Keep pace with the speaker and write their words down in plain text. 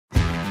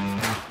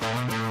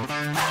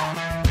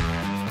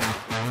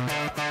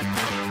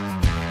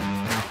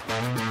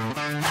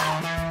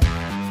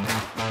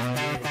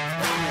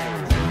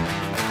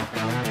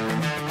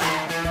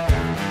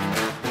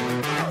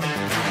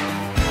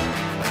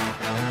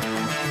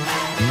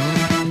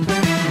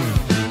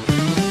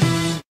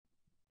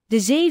De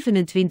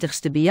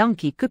 27e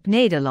Bianchi Cup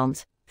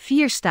Nederland,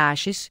 4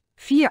 stages,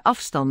 4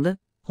 afstanden,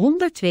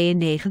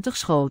 192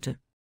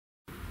 schoten.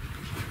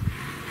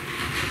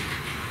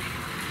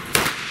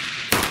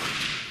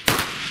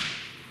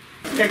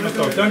 Kijk maar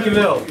toch,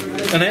 dankjewel.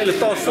 Een hele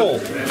tas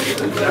vol.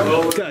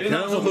 Kijk,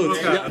 helemaal goed.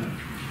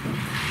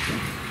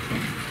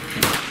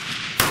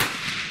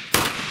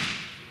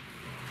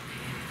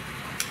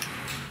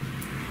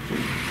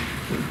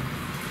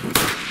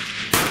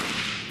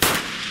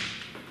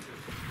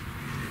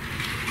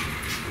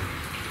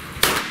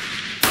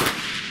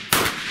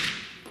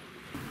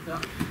 Ja.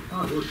 Ja,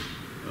 goed.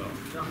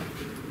 Ja.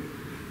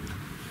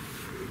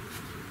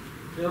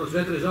 Ja, dat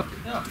wetter is af.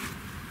 Ja.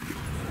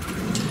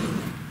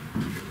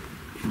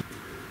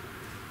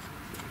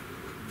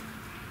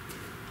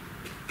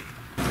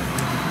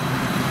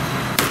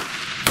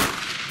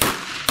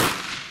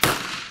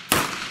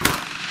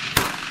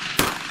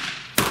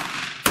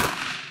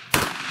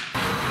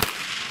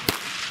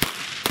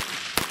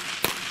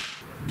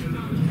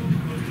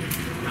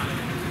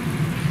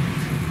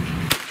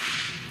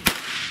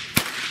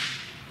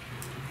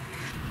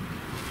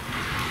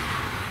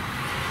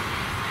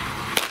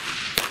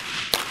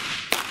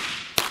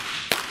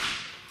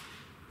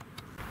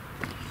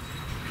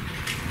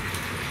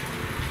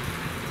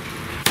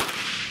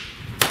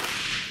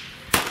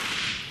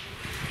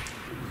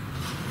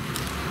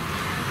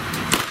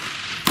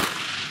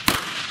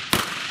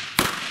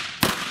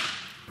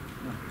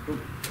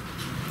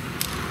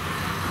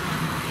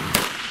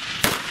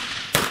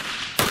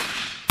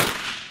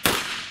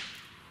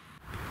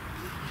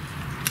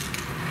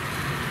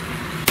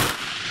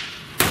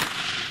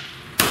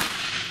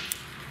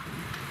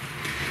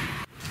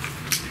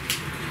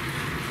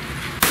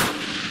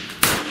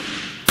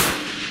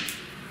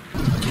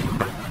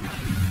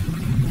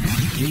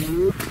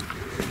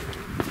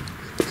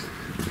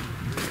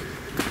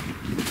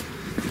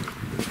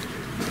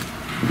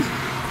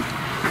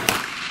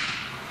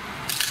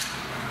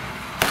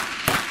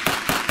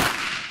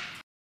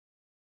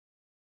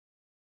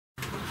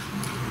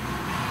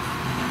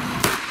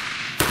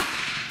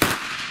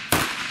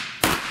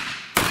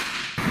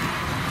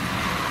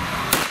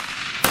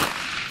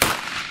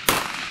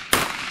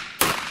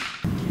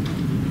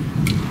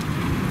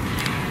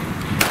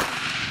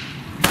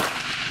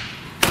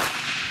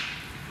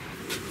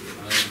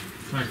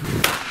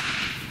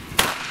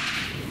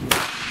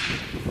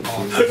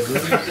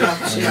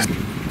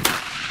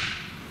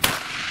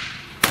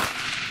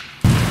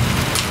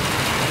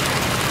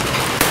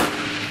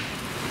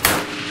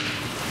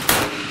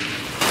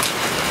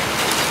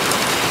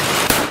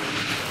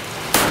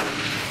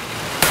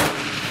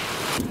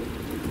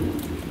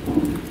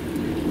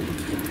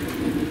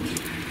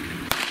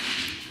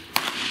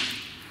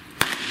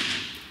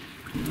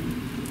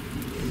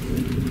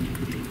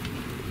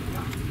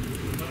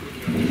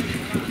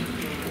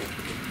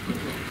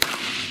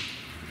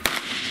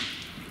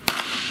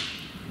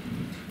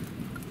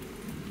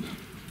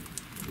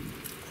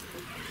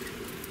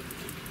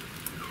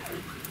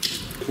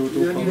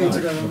 Ja, die weet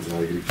je wel.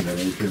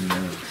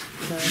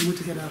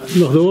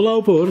 Nog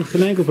doorlopen hoor,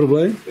 geen enkel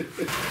probleem.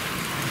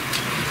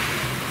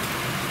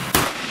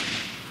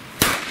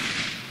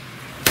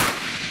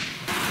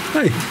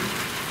 Hey.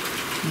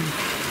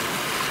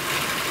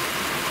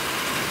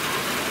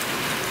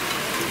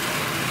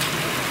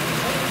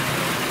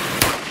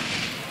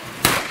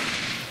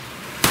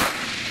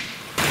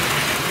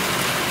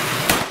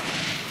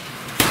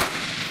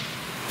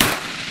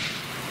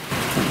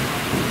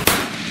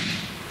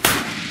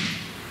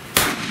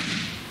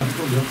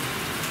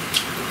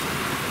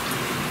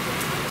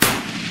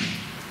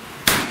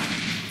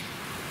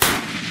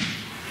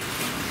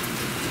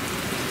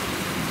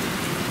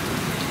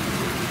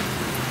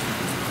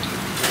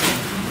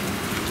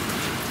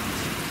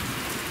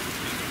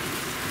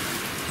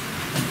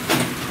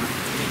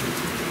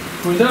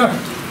 Goeiedag.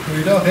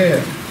 Goeiedag, heer.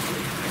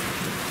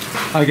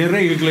 Had je geen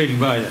regenkleding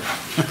bij je?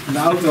 Een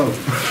auto.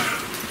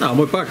 Nou,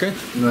 mooi pak hè?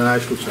 Nee, hij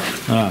is goed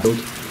zo. Ah. Goed.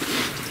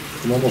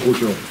 Kom allemaal goed,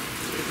 joh.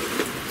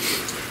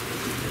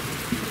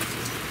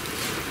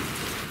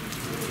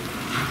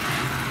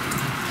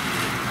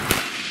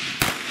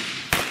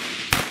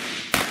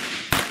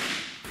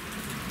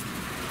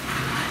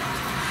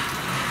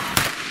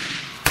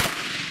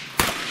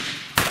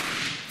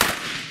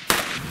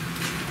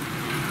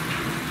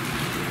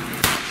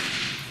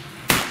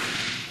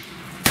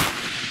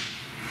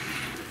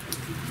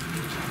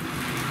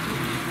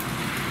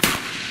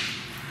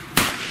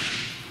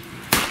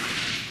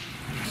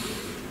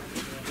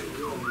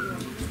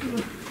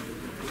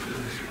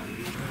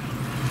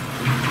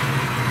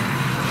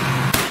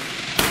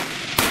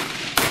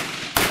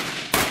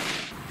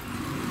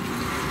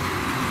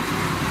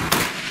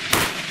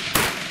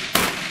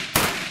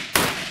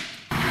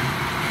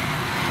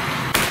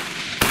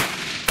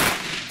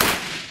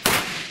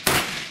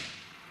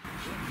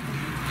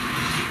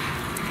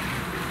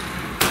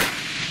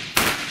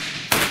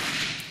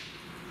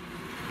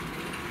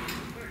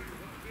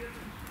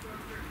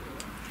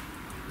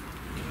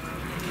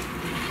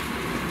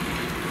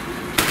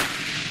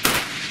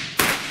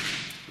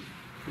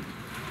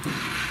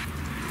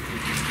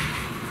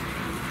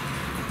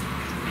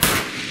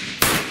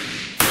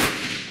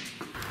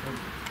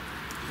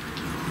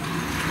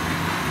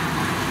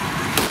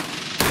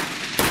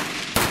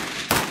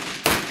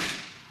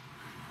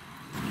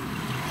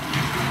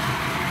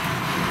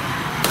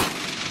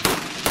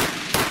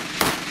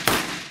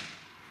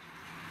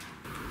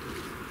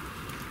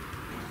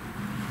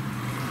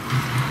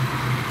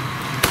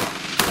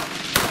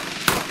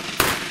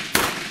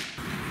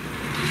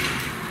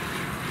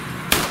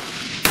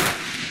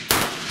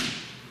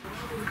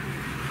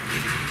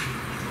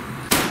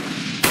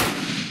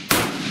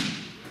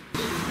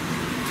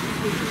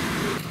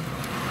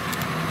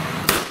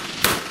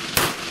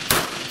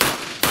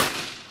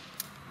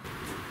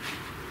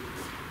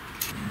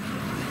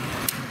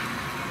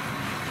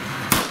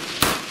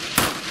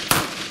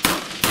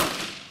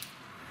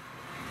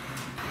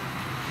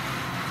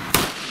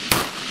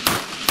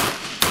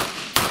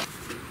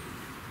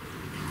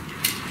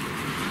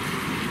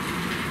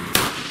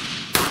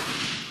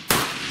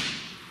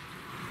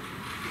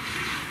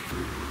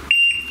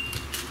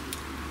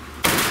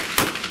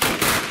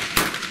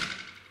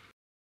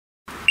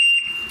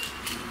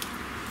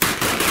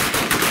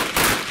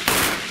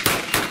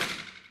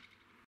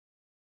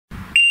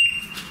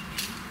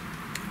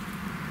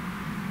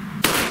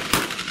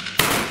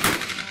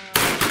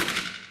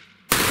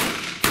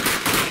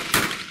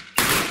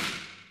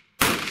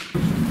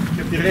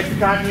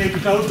 kaart niet even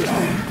stoten.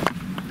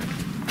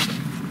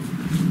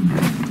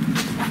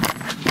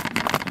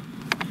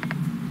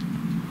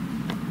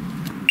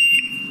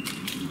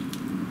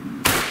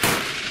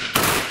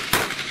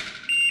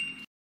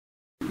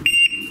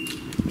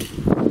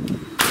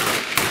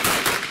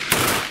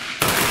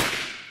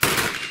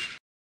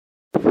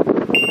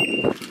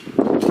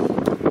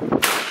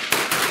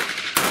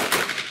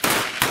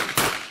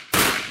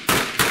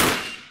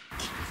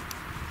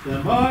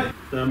 Stand by,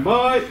 stand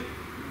by.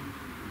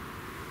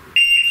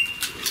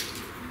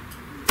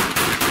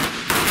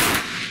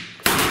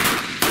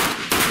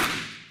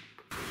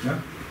 Ja.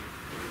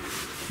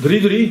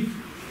 3-3.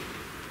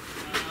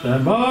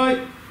 Stand by.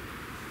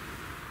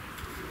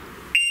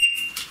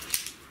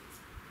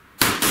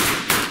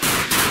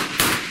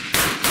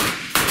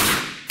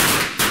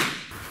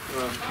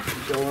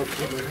 Zo ook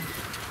goed liggen.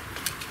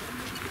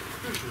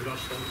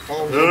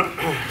 Ja.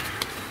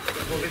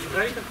 Nog iets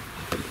vergeten?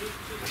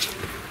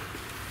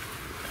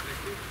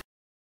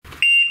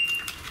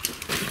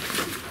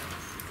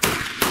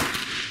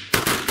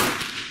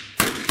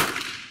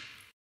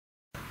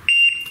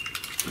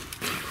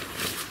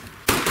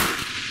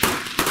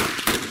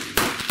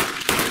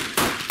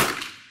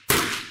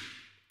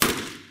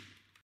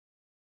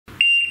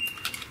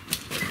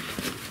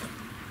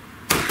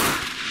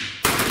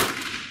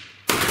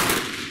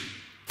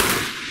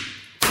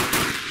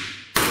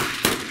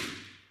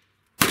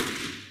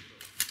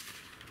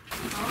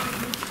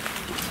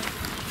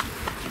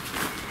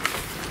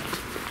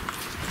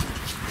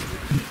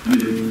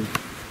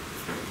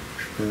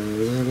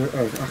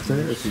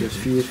 Achter, dat is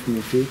 4,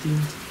 4, 14,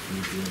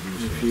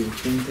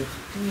 24.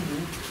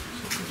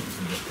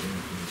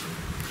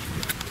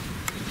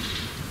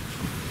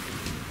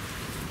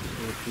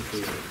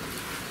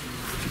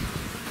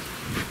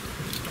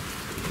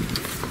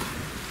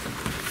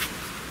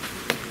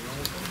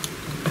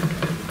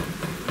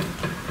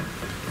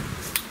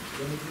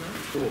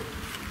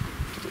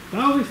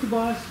 Nou is de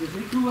baas, dus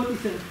ik doe wat hij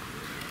zegt.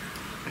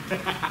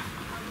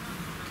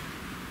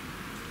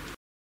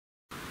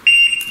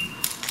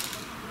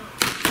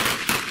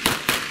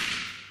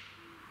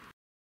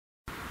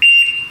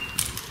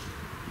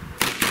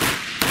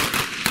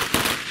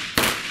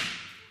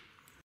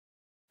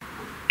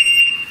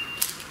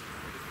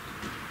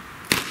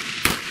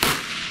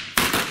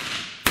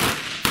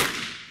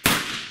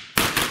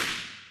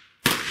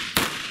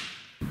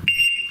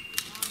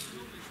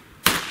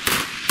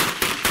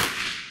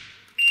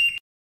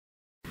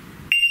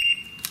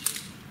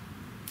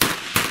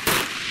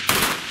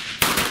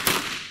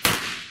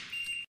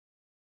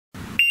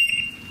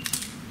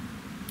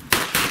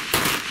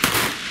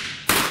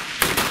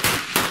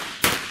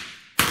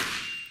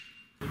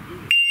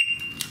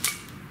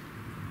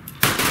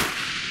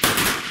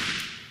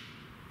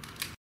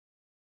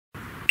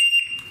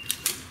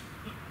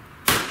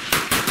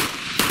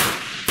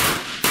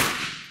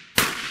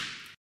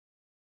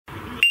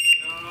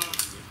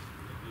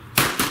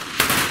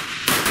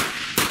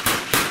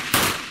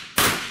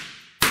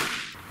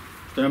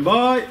 Stand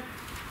by.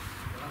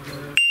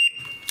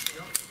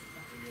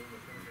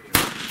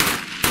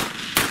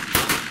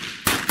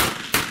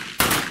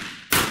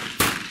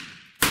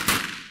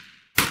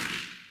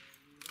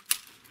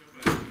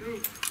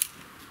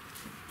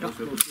 Ja,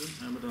 goed.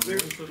 En dan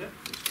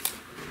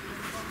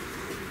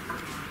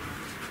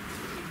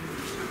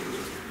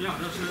Ja,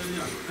 dat is,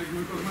 ja. Kijk,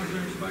 moet ik ook maar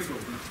eens bij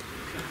kopen.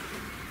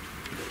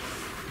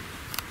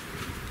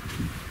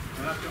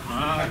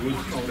 ah,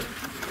 goed.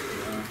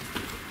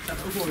 Dat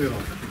ook wel weer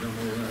af.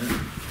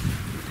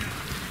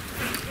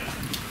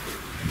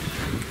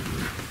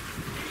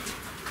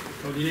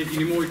 Oh, die neemt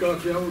die mooie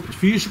kaartje ook.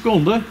 4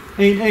 seconden.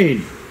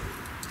 1-1.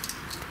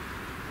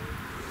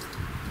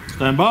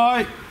 Stand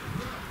by.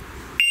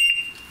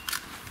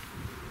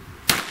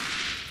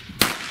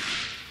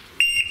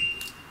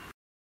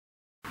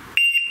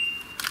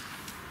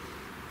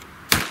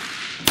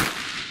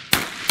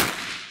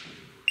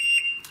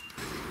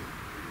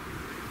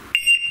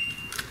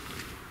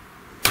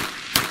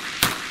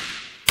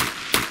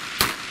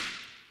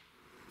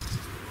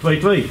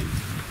 Twee.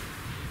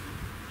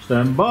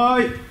 Stand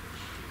by.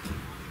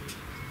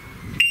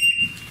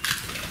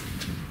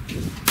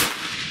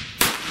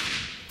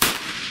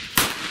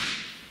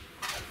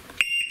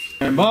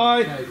 Stand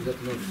by. Kijk, dat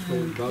nog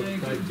gewoon buiten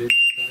tijd binnen.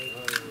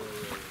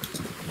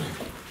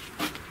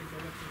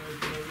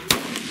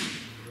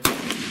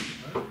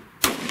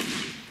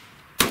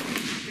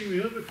 Ging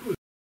weer heel goed.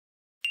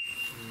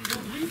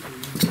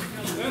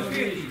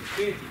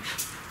 14.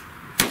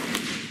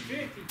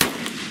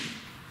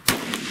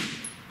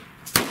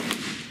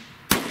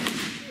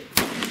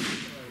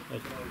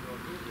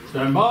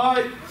 Stand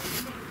by.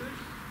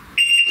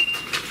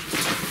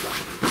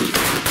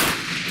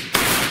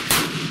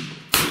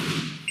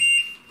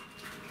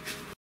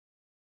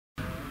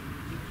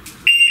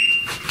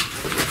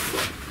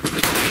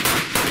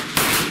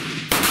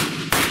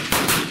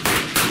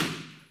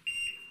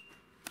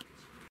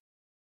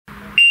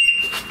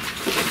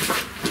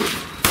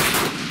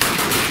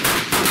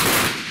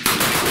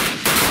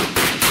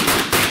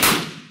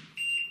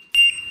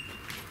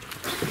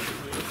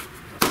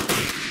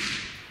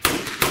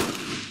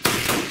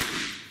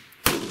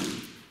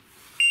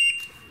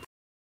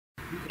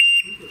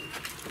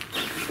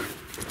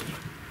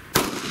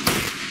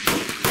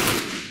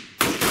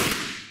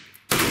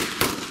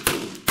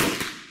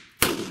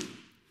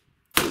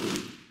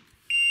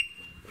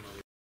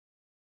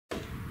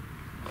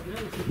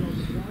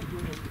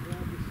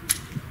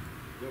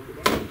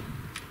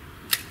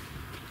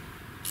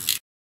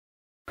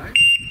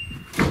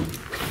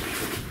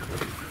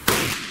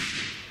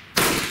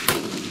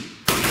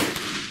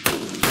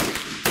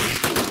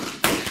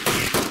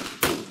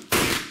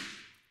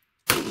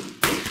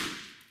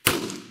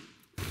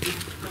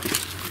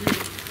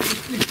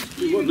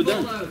 Wordt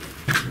bedankt.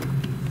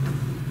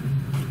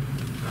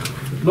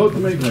 Lood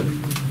hem even.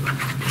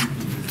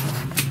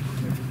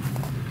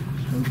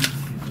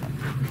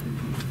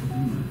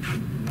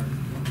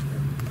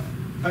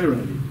 Are you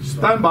ready?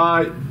 Stand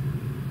by.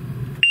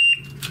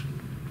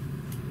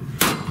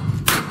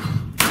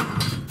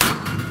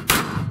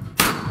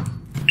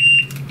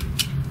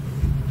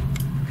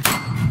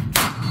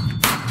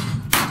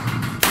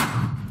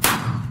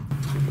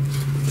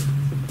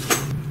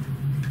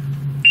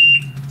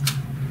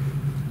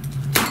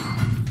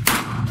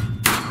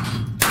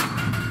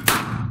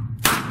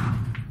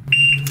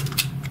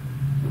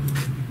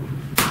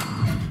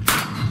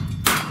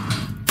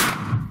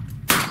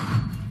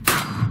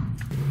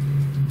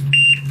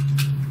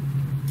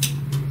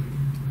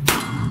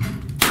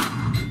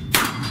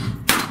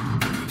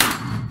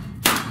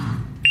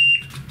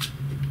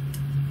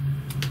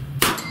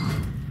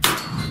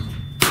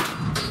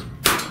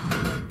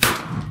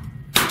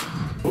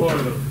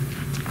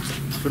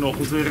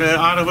 Vanochtend weer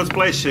aardig wat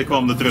vlees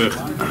kwam er terug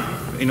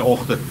in de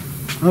ochtend.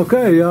 Oké,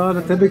 ja,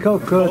 dat heb ik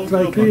ook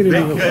 2 keer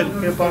in de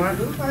ochtend. Een paar.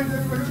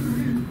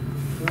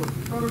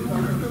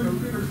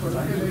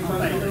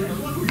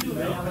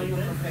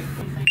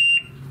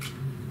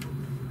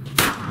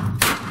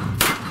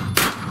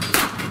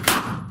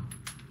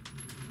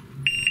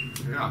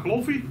 Ja,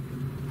 kloffie.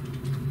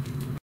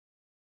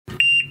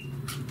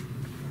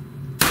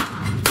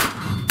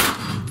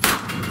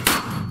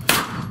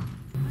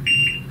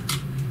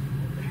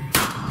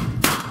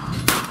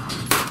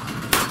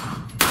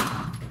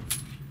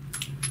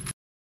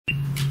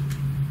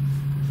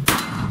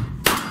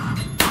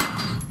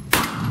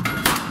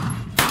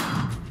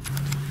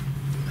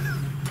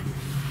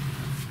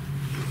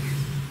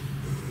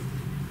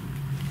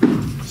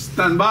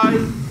 Stand by.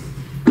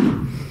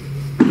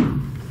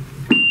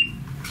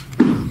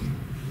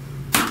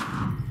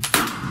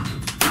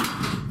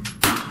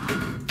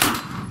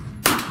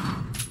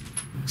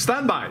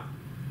 Stand by.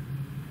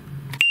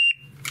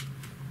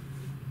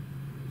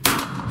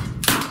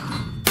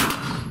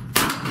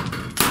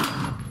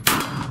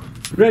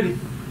 Ready.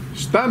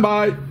 Stand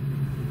by.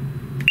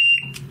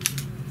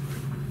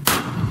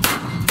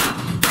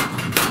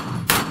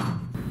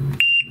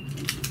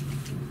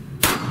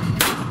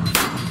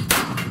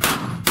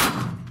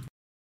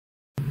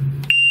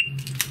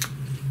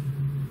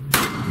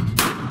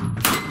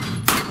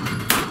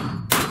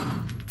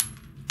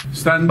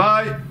 Stand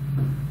by.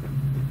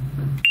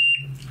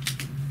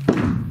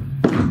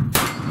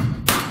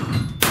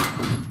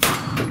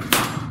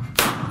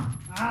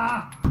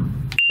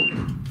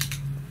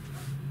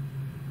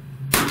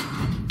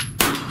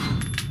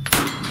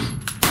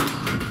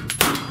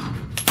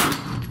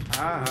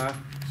 Aha,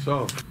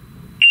 zo.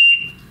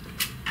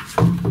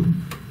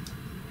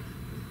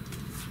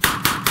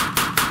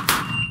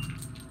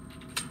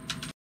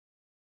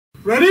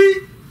 Ready?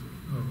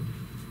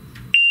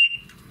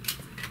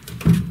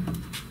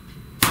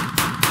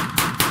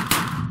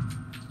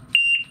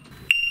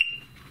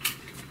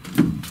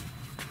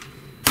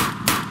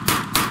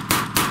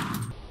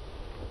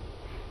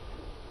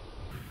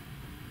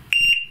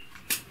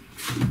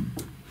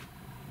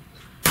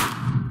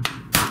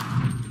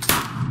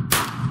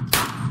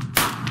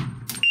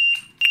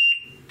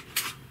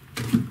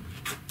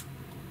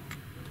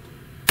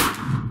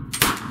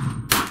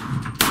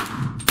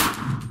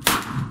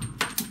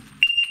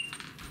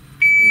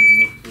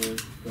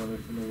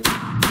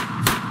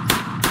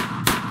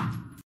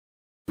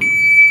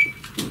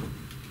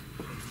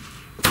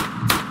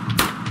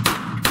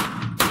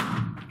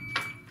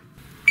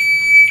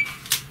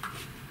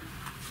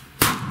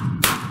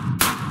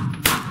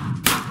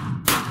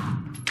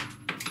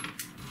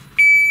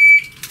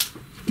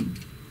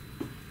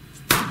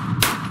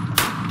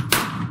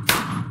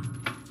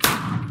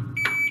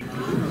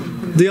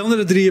 Die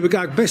andere 3 heb ik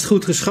eigenlijk best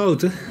goed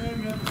geschoten.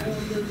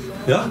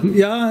 Ja?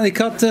 Ja, ik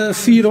had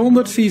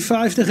 400,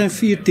 450 en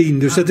 410.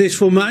 Dus dat is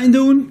voor mijn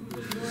doen.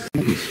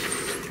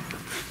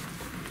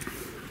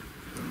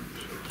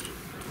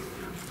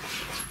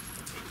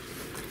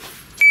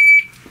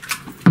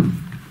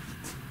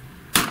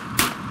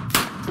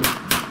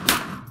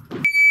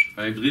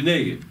 Vijf, 3,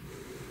 9.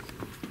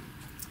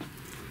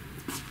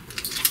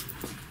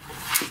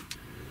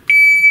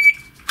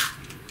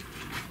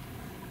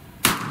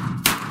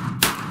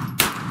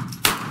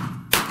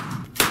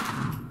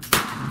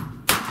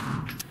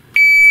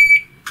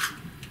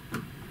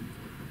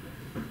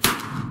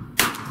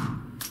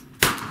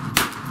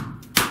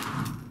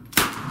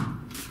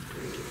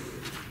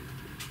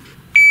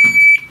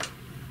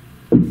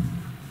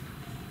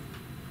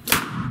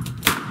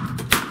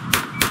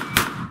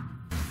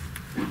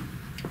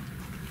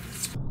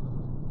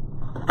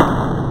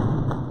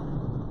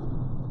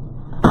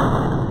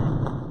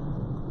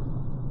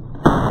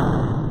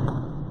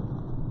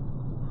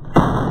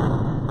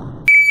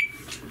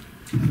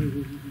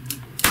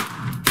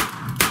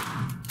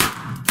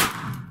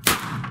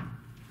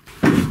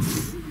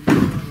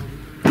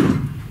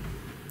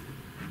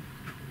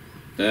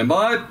 Stand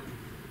by.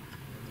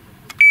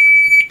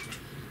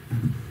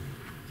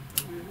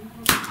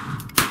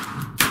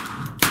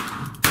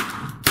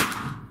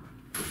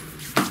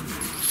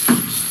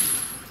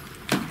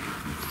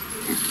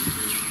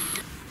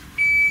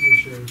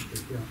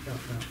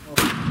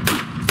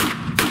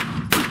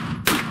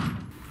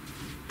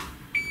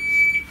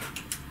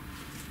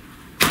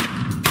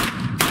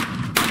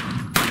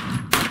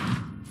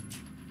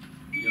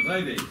 You're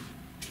ready.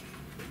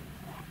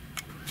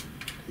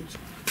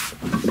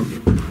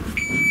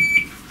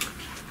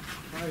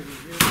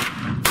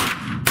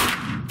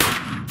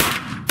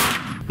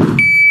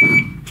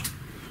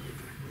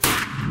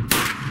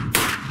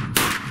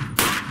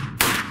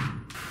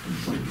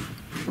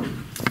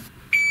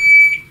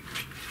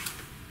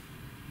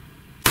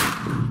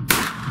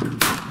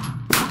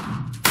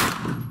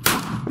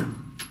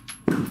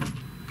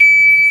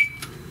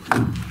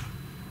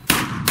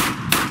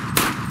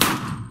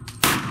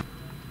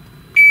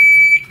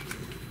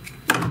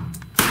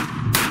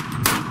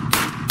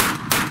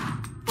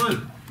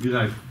 Wie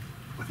rijdt?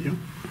 Wat hier?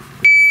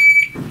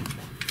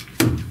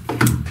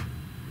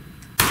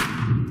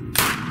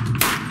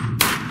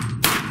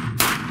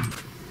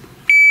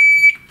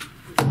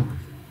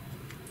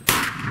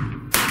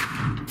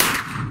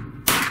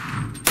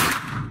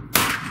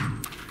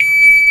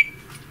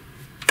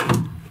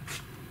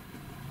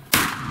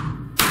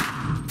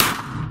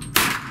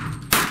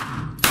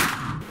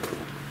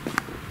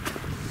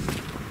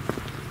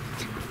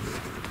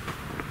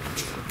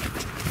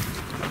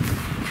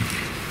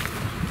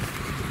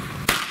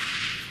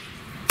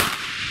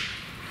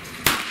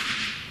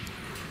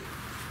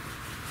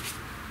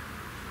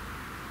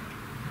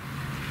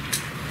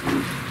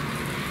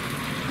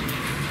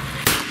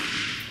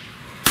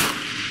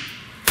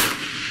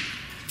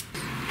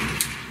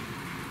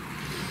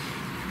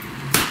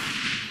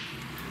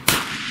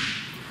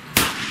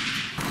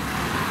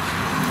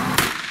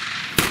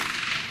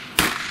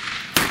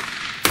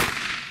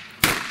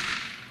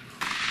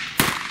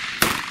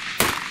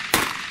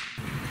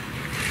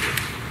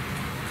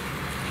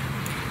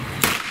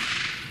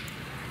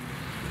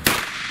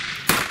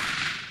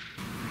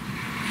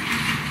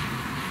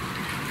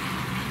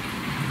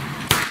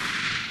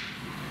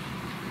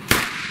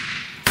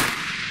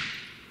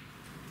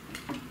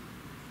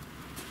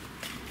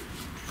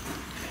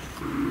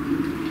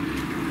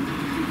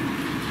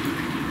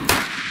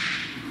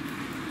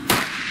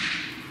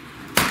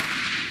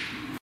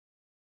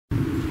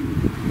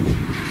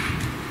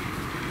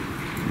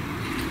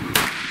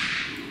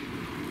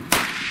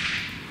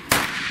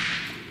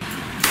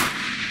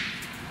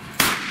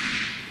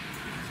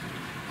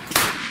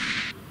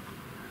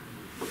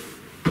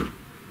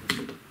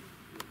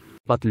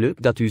 Wat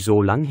leuk dat u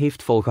zo lang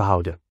heeft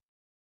volgehouden.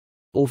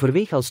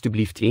 Overweeg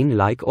alstublieft 1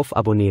 like of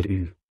abonneer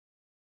u.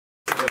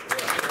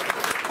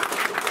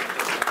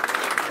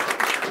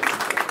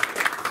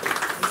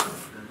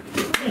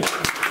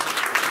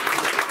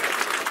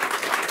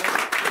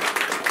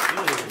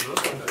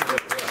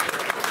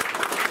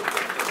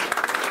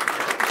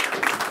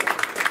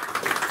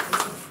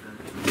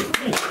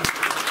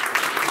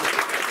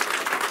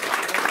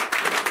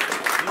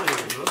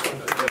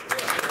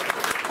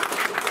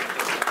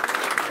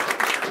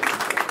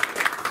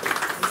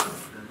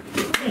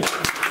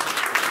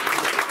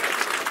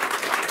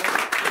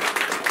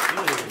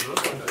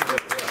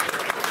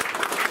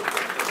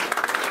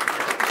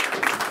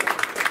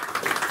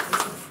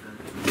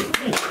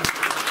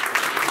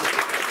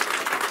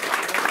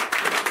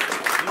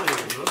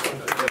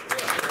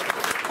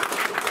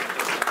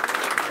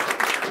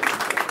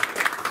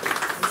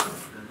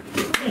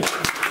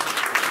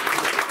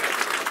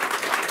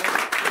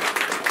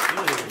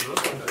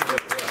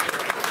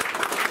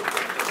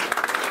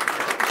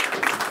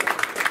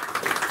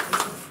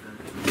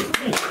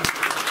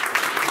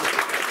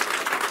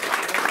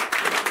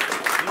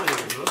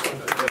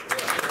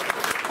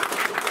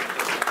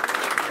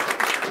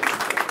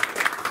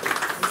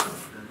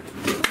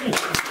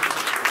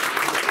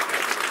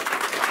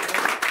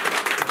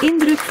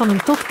 Indruk van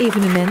een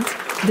top-evenement,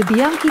 de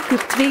Bianchi Cup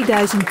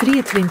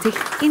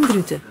 2023 in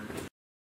Druten.